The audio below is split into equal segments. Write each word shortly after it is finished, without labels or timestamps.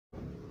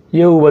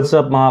Yo, what's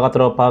up mga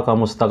katropa?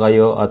 Kamusta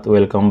kayo? At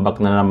welcome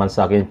back na naman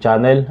sa akin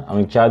channel.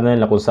 Ang channel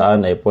na kung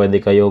saan ay pwede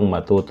kayong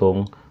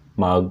matutong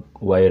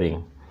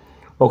mag-wiring.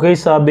 Okay,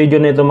 sa video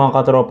nito mga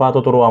katropa,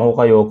 tuturuan ko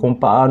kayo kung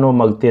paano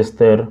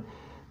mag-tester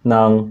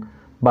ng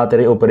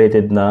battery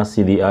operated na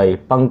CDI.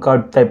 Pang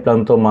carb type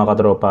lang to mga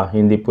katropa,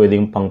 hindi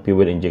pwedeng pang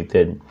fuel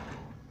injected.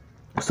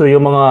 So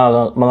yung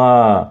mga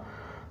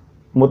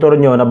motor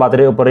nyo na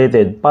battery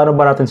operated, paano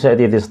ba natin siya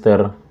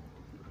i-tester?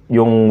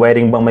 Yung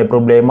wiring bang may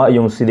problema,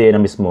 yung CDI na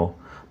mismo.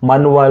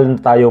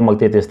 Manual tayo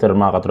magte-tester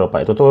mga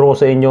katropa. Ituturo ko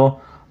sa inyo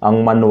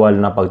ang manual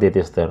na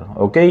pagte-tester.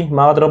 Okay,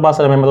 mga katropa,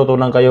 sana may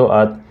matutunan kayo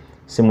at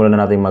simulan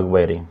na natin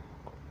mag-wiring.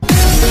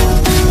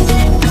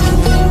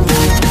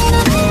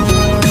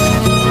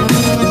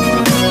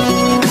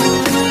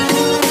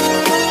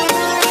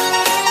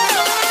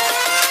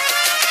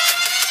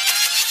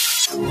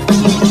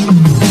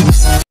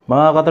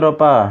 Mga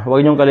katropa,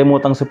 huwag niyong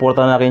kalimutang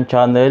suportahan ang aking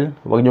channel.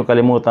 Huwag niyong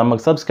kalimutang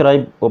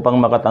mag-subscribe upang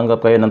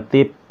makatanggap kayo ng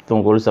tip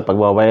tungkol sa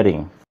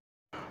pagwawiring.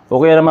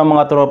 Okay naman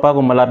mga tropa,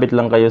 kung malapit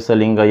lang kayo sa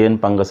Lingayen,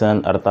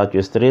 Pangasinan, Artacho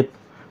Street,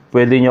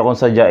 pwede niyo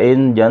akong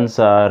sadyain dyan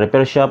sa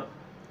repair shop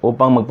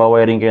upang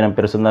magpa-wiring kayo ng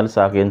personal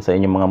sa akin sa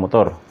inyong mga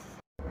motor.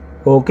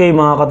 Okay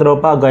mga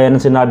katropa, gaya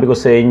ng sinabi ko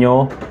sa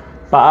inyo,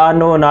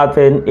 paano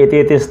natin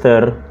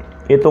iti-tester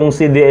itong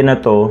CDI na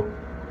to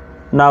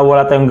na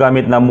wala tayong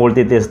gamit na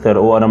multi-tester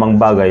o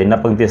anumang bagay na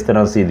pag-tester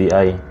ng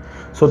CDI.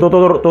 So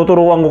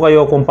tuturuan ko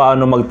kayo kung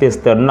paano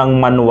mag-tester ng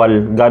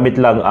manual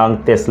gamit lang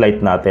ang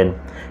testlight natin.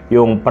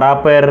 Yung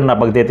proper na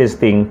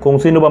pag-testing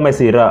kung sino ba may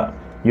sira,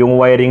 yung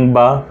wiring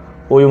ba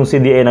o yung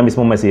CDI na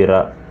mismo may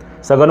sira.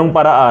 Sa ganung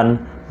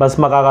paraan,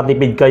 mas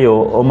makakatipid kayo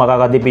o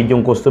makakatipid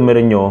yung customer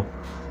nyo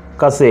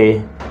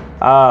kasi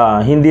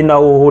hindi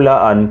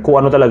nahuhulaan kung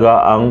ano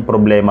talaga ang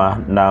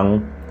problema ng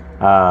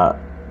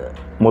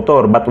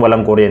motor, ba't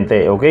walang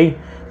kuryente, okay?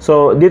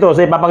 So, dito,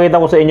 ipapakita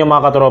ko sa inyo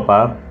mga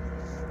katropa,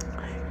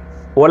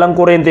 walang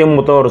kuryente yung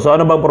motor. So,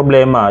 ano bang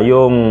problema?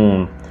 Yung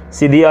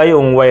CDI,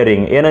 yung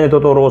wiring, yan ang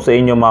ituturo ko sa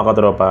inyo mga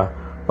katropa.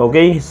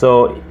 Okay?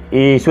 So,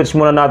 i-switch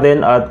muna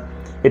natin at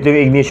ito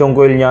yung ignition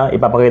coil niya.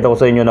 Ipapakita ko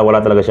sa inyo na wala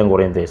talaga siyang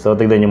kuryente. So,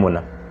 tignan nyo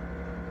muna.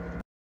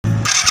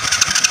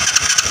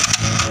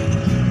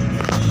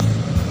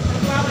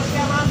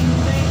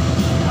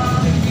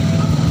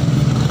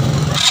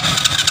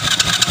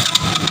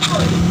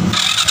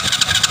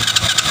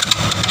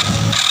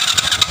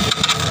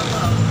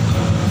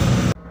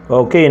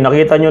 Okay,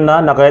 nakita nyo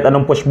na kahit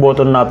anong push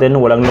button natin,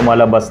 walang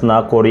lumalabas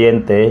na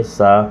kuryente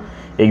sa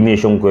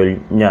ignition coil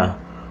niya.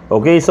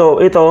 Okay,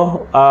 so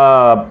ito,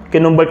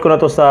 kinumbert ko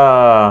na to sa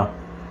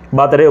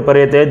battery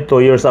operated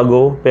 2 years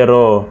ago,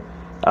 pero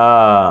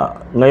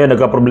ngayon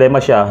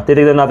nagka-problema siya.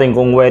 Titignan natin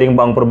kung wiring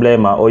ba ang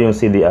problema o yung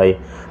CDI.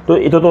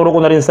 Ituturo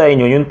ko na rin sa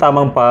inyo yung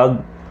tamang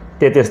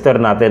pag-tester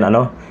natin.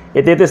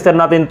 I-tester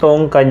natin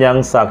tong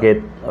kanyang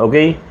socket.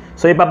 Okay,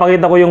 so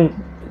ipapakita ko yung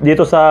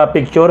dito sa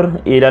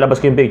picture, ilalabas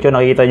ko yung picture,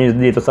 nakikita nyo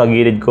dito sa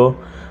gilid ko.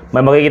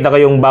 May makikita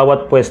kayong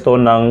bawat pwesto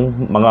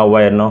ng mga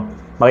wire, no?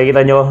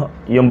 Makikita nyo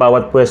yung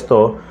bawat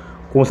pwesto,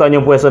 kung saan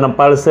yung pwesto ng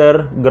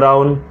pulser,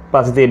 ground,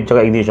 positive,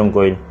 tsaka ignition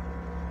coil.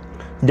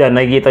 Diyan,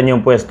 nakikita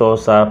nyo yung pwesto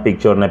sa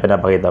picture na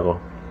pinapakita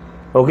ko.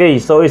 Okay,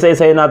 so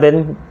isa-isahin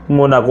natin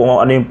muna kung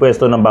ano yung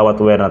pwesto ng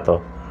bawat wire na to.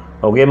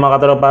 Okay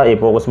mga katropa,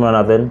 i-focus muna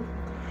natin.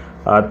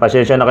 At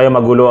pasensya na kayo,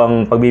 magulo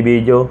ang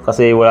pagbibideo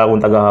kasi wala akong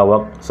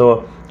tagahawak.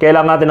 So,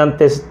 kailangan natin ng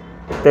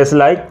test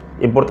light.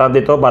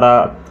 Importante ito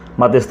para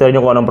matester nyo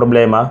kung anong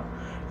problema.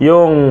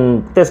 Yung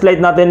test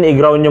light natin,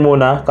 i-ground nyo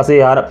muna kasi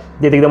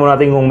titignan mo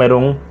natin kung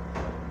merong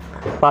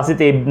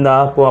positive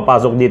na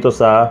pumapasok dito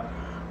sa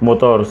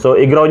motor. So,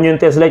 i-ground nyo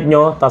yung test light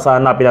nyo, tapos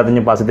hanapin natin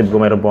yung positive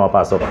kung merong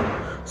pumapasok.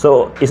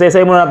 So,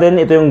 isa-isay muna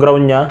natin. Ito yung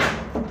ground nya.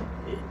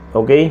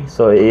 Okay?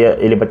 So,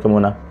 ilipat ko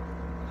muna.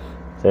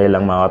 Sa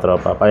ilang mga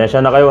katropa.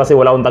 Pasensya na kayo kasi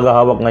wala akong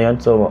tagahawak ngayon.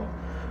 So,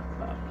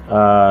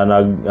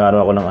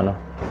 ako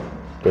ng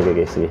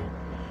Okay, sige.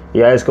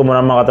 I-ayos ko muna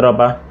mga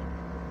katropa.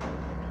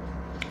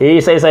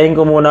 Iisa-isahin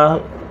ko muna.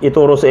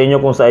 Ituro sa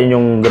inyo kung saan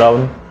yung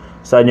ground,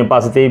 saan yung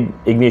positive,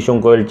 ignition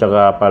coil,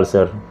 tsaka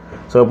pulser.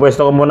 So,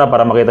 pwesto ko muna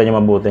para makita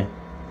nyo mabuti.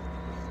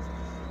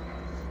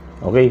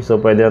 Okay, so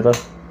pwede na to.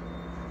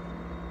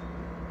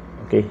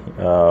 Okay,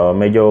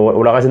 medyo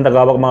wala kasing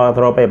tagahawak mga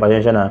katropa eh.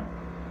 Pasensya na.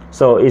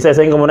 So,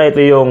 isa-isahin ko muna.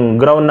 Ito yung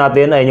ground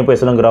natin. Ayun yung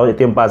pwesto ng ground.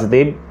 Ito yung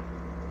positive.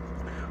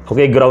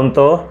 Okay, ground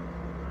to.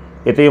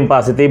 Ito yung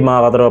positive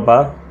mga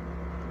katropa.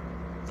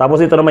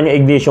 Tapos ito naman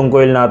yung ignition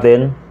coil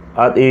natin.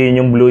 At yun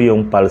yung blue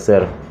yung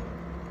pulser.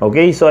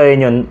 Okay, so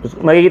ayun yun.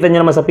 Makikita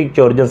nyo naman sa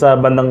picture. Diyan sa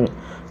bandang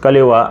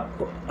kaliwa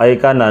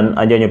ay kanan.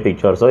 Andyan yung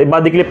picture. So,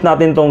 i-body clip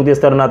natin tong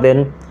tester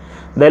natin.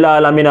 Dahil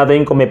aalamin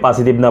natin kung may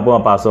positive na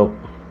pumapasok.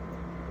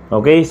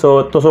 Okay,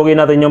 so tusugin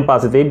natin yung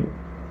positive.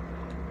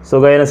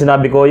 So, gaya ng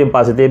sinabi ko, yung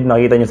positive,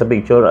 nakita nyo sa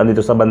picture, andito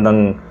sa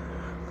bandang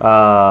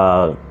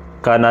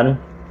kanan.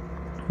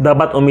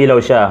 Dapat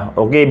umilaw siya.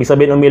 Okay, ibig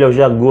sabihin umilaw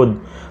siya, good.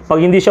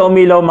 Pag hindi siya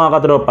umilaw mga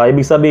katropa,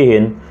 ibig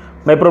sabihin,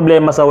 may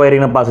problema sa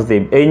wiring ng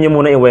positive, eh yun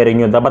muna yung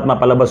wiring nyo. Dapat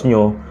mapalabas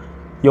nyo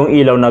yung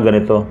ilaw na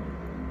ganito.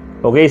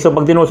 Okay, so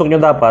pag tinusok nyo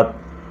dapat,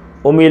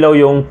 umilaw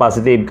yung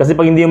positive. Kasi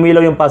pag hindi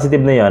umilaw yung positive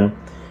na yan,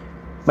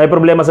 may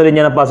problema sa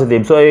linya ng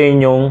positive. So,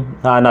 ayun yung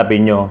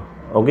hahanapin nyo.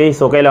 Okay,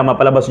 so kailangan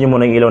mapalabas nyo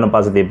muna yung ilaw ng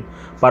positive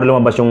para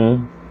lumabas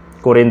yung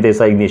kuryente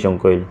sa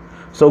ignition coil.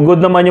 So, good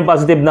naman yung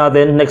positive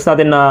natin. Next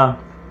natin na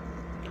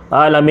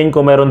aalamin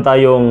kung meron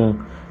tayong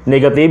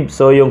negative.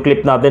 So, yung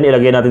clip natin,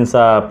 ilagay natin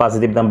sa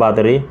positive ng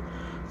battery.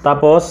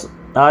 Tapos,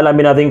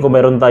 aalamin natin kung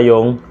meron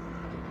tayong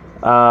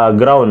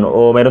ground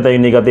o meron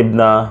tayong negative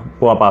na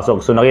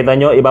pumapasok. So, nakita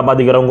nyo,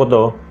 ibabody ground ko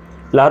to.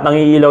 Lahat ng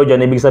iilaw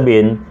dyan, ibig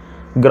sabihin,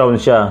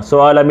 ground siya.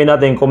 So, alamin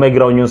natin kung may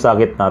ground yung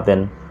circuit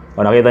natin.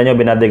 O, nakita nyo,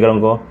 binody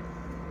ground ko.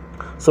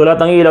 So,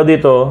 lahat ng ilaw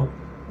dito,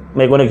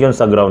 may connection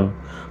sa ground.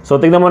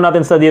 So, tignan mo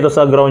natin dito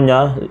sa ground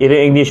niya,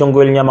 ignition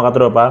coil niya, mga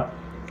katropa.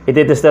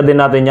 Ititester din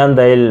natin yan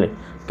dahil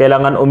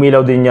kailangan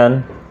umilaw din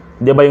yan.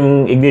 Di ba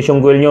yung ignition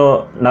coil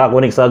nyo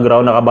nakakonek sa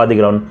ground, naka-body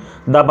ground?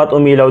 Dapat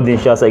umilaw din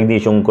siya sa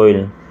ignition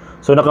coil.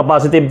 So,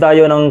 naka-positive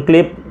tayo ng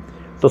clip.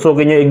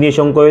 Tusukin yung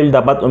ignition coil,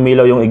 dapat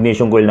umilaw yung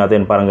ignition coil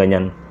natin, parang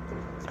ganyan.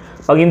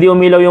 Pag hindi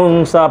umilaw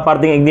yung sa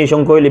parting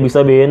ignition coil, ibig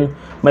sabihin,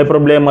 may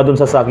problema dun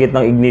sa sakit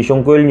ng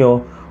ignition coil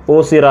nyo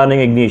o sira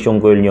ng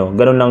ignition coil nyo.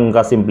 Ganun lang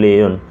kasimple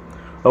yun.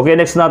 Okay,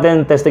 next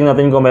natin, testing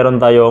natin kung meron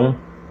tayong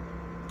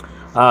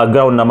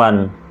ground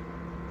naman.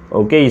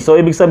 Okay, so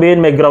ibig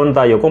sabihin may ground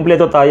tayo.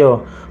 Kompleto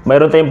tayo.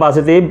 Mayroon tayong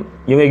positive,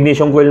 yung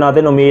ignition coil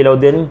natin umiilaw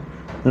din.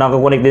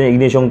 Nakakonect din yung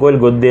ignition coil,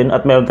 good din.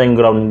 At meron tayong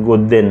ground,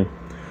 good din.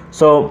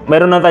 So,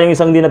 meron na tayong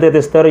isang din na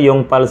tester,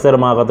 yung pulser,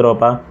 mga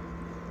katropa.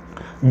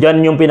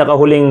 Diyan yung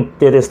pinakahuling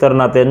tester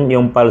natin,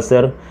 yung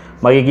pulser.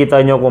 Makikita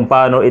nyo kung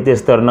paano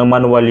i-tester ng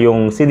manual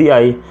yung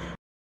CDI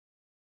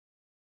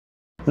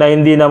na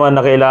hindi naman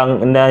na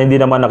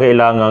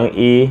kailangang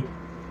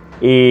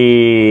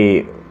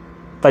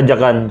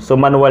tadyakan. So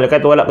manual,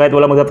 kahit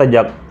wala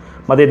magtatadyak,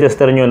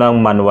 matitester nyo ng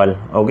manual.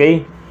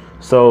 Okay?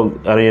 So,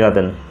 ano yun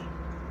natin?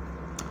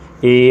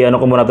 Ano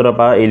ko muna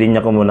tropa,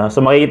 ilinya ko muna. So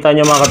makikita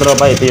nyo mga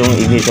katropa, ito yung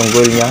ignition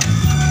coil niya.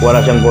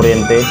 Wala siyang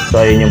kuryente. So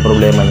ayun yung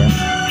problema niya.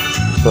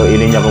 So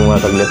ilinya ko muna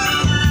saglit.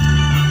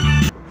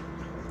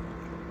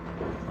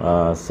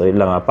 So yun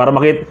lang para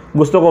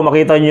gusto ko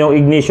makita nyo yung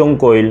ignition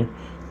coil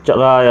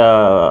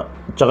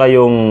tsaka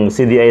yung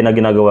CDI na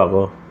ginagawa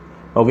ko.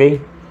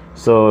 Okay?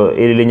 So,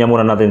 ililinya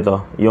muna natin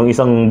to. Yung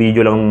isang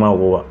video lang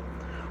makukuha.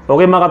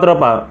 Okay mga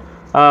katropa,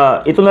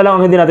 ito na lang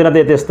ang hindi natin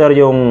natitester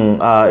yung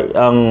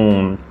ang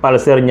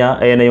pulser niya.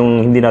 Ayan na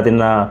yung hindi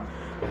natin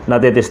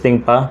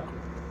natitesting pa.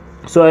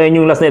 So, ayan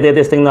yung last na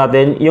ititesting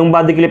natin. Yung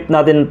body clip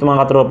natin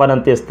mga katropa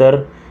ng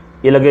tester,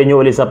 ilagay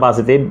nyo ulit sa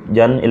positive.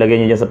 Diyan, ilagay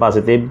nyo dyan sa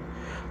positive.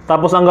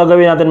 Tapos ang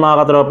gagawin natin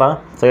mga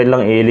katropa, saglit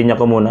lang ilinya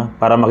ko muna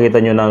para makita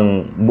nyo ng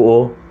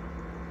buo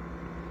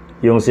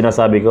yung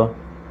sinasabi ko.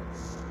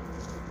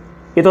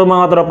 Ito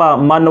mga katropa,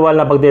 manual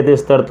na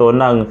pagtitester to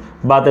ng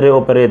battery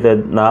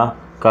operated na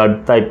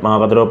Carb type mga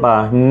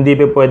katropa. Hindi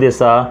pa pwede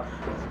sa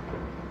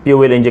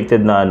fuel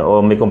injected na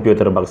o may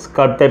computer box.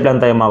 Carb type lang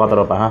tayo mga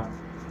katropa ha.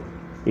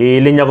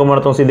 Ilinya ko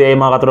muna tong CDI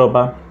mga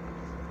katropa.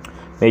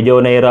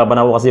 Medyo nahihirapan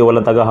ako kasi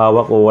walang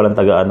taga-hawak o walang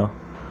taga-ano.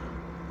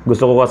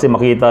 Gusto ko kasi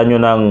makita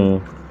nyo ng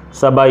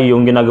sabay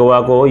yung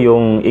ginagawa ko,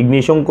 yung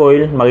ignition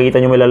coil,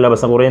 makikita nyo may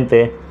lalabas na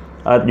kuryente,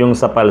 at yung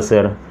sa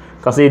pulser.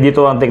 Kasi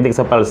dito ang technique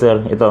sa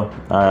pulser, ito,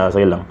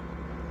 sige lang.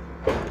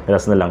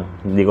 Relax na lang.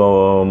 Hindi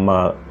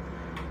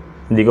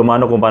ko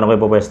maano kung paano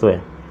kayo pupwesto eh.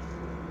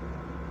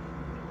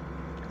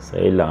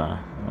 Sige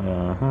lang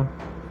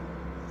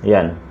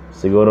Yan,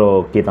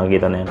 siguro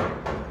kitang-kita na yan.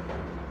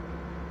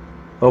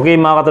 Okay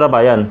mga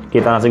katropa, yan,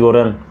 kita na siguro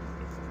yan.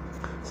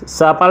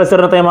 Sa pulser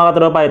na tayo mga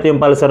katropa, ito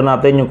yung pulser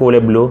natin, yung kulay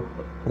blue.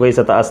 Okay,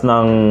 sa taas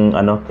ng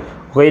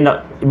okay,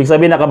 ibig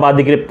sabihin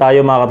naka-body clip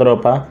tayo mga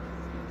katropa.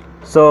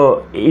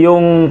 So,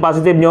 yung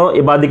positive nyo,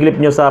 i-body clip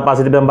nyo sa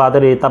positive ng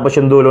battery, tapos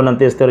yung dulo ng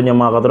tester nyo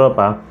mga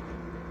katropa,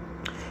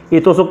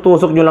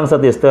 itusok-tusok nyo lang sa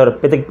tester.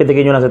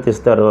 Pitik-pitikin nyo lang sa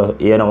tester.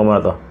 Iyan ko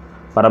muna to,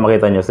 para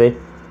makita nyo. See?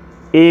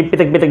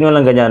 Ipitik-pitik nyo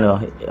lang ganyan.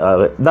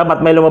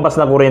 Dapat may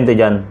lumabas na kuryente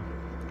dyan.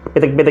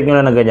 Pitik-pitik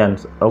nyo lang ng ganyan.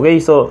 Okay,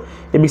 so,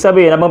 ibig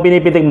sabihin, habang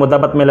pinipitik mo,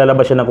 dapat may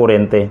lalabas siya na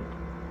kuryente.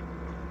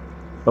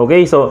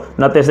 Okay, so,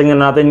 na-testing na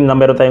natin na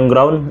meron tayong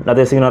ground,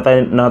 na-testing na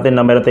natin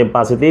na meron tayong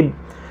positive,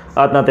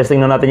 at na-testing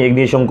na natin yung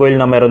ignition coil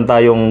na meron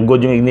tayong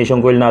good yung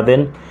ignition coil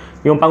natin.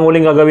 Yung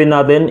panguling gagawin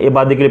natin,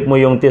 i-body clip mo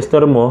yung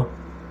tester mo,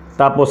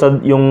 tapos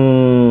yung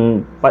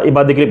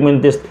i-body clip mo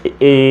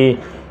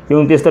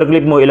yung tester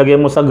clip mo, ilagay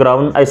mo sa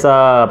ground, ay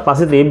sa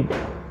positive.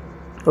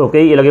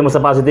 Okay, ilagay mo sa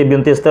positive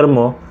yung tester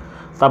mo,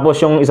 tapos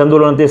yung isang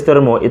dulo ng tester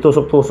mo,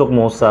 itusok-tusok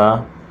mo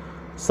sa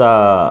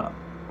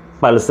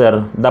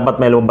pulser.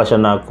 Dapat may lumabas siya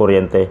na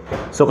kuryente.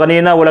 So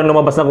kanina walang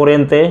lumabas na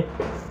kuryente.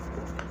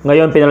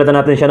 Ngayon pinalitan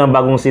natin siya ng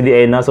bagong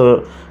CDI na.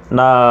 So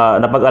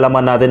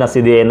napag-alaman natin na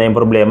CDI na yung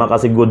problema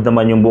kasi good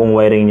naman yung buong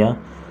wiring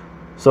niya.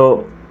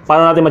 So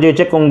paano natin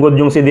ma-check kung good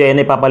yung CDI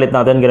na ipapalit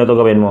natin? Ganito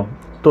gawin mo.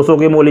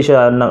 Tusukin mo ulit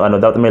siya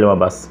ng dapat may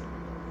lumabas.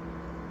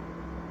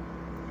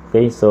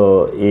 Okay,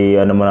 so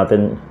mo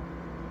natin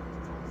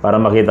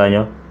para makita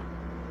nyo.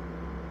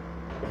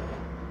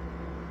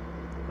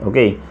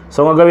 Okay.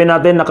 So ang gagawin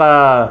natin,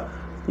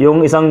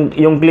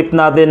 yung clip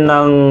natin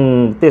ng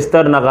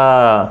tester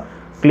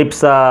clip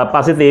sa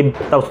positive,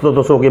 tapos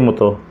tutusukin mo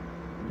to.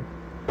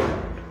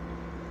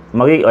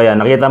 Ayan,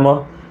 nakita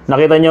mo?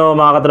 Nakita nyo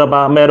mga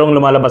katropa, merong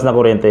lumalabas na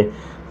kuryente.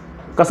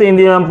 Kasi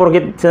hindi naman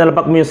porket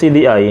sinalapak mo yung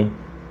CDI,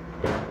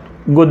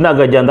 good na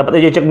agad yan. Dapat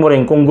i-check mo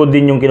rin kung good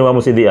din yung kinuha mo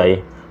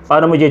CDI.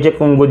 Paano mo i-check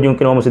kung good yung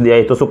kinuha mo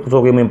CDI?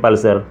 Tusukin mo yung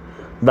pulser.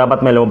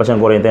 Dapat may lumabas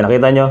siyang kuryente.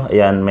 Nakita nyo?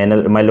 Ayan,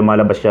 may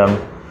lumalabas siyang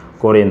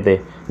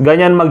kuryente.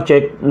 Ganyan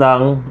mag-check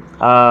ng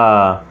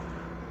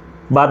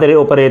battery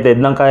operated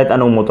ng kahit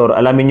anong motor.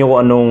 Alamin nyo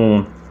kung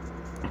anong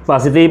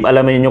positive,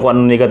 alamin nyo kung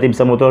anong negative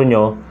sa motor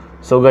nyo.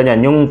 So ganyan,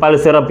 yung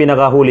pulser ang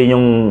pinakahuli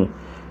yung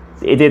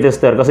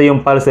iti-tester kasi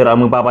yung pulser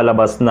ang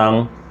magpapalabas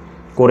ng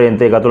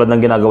kuryente katulad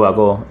ng ginagawa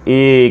ko.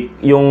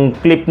 Yung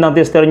clip ng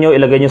tester nyo,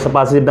 ilagay nyo sa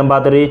positive ng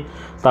battery,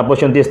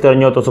 tapos yung tester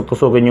nyo,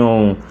 tusok-tusukin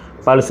yung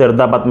pulser,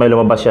 dapat may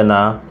lumabas siya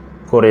na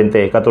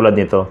kuryente katulad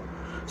nito.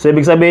 So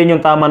ibig sabihin yung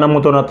tama ng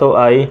motor na to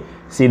ay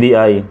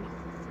CDI.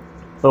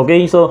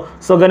 Okay, so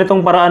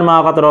ganitong paraan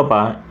mga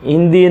katropa,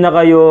 hindi na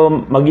kayo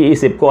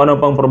mag-iisip kung ano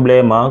pang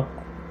problema,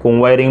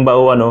 kung wiring ba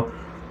o ano,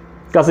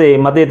 kasi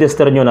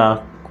matitester nyo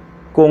na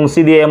kung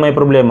CDI may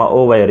problema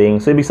o wiring.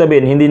 So ibig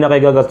sabihin, hindi na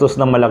kayo gagastos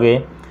ng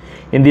malaki,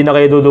 hindi na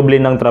kayo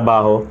dudublin ng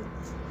trabaho,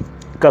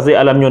 kasi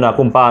alam nyo na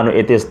kung paano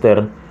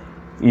i-tester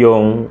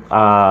yung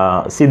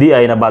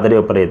CDI na battery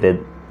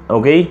operated.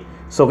 Okay,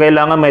 so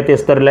kailangan may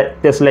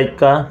testlight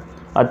ka,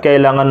 at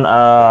kailangan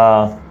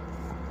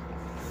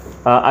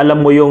alam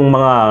mo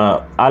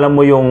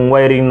yung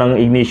wiring ng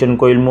ignition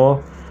coil mo,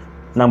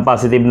 ng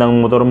positive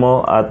ng motor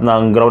mo, at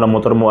ng ground ng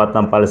motor mo, at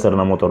ng pulser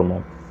ng motor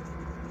mo.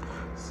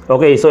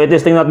 Okay, so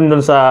i-testing natin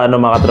dun sa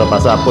mga katropa,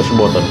 sa push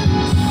button.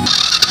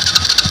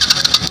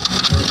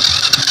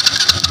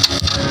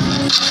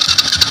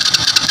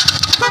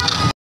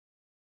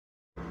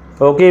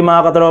 Okay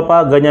mga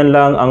katropa, ganyan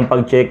lang ang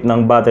pag-check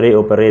ng battery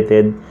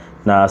operated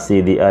na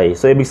CDI.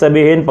 So ibig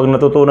sabihin, pag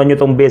natutunan nyo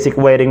itong basic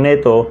wiring na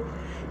ito,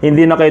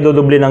 hindi na kayo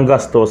dudubli ng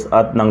gastos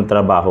at ng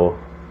trabaho.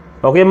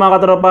 Okay mga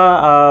katropa,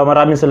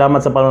 maraming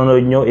salamat sa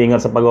panonood nyo.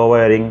 Ingat sa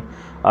pag-wiring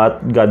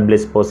at God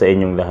bless po sa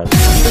inyong lahat.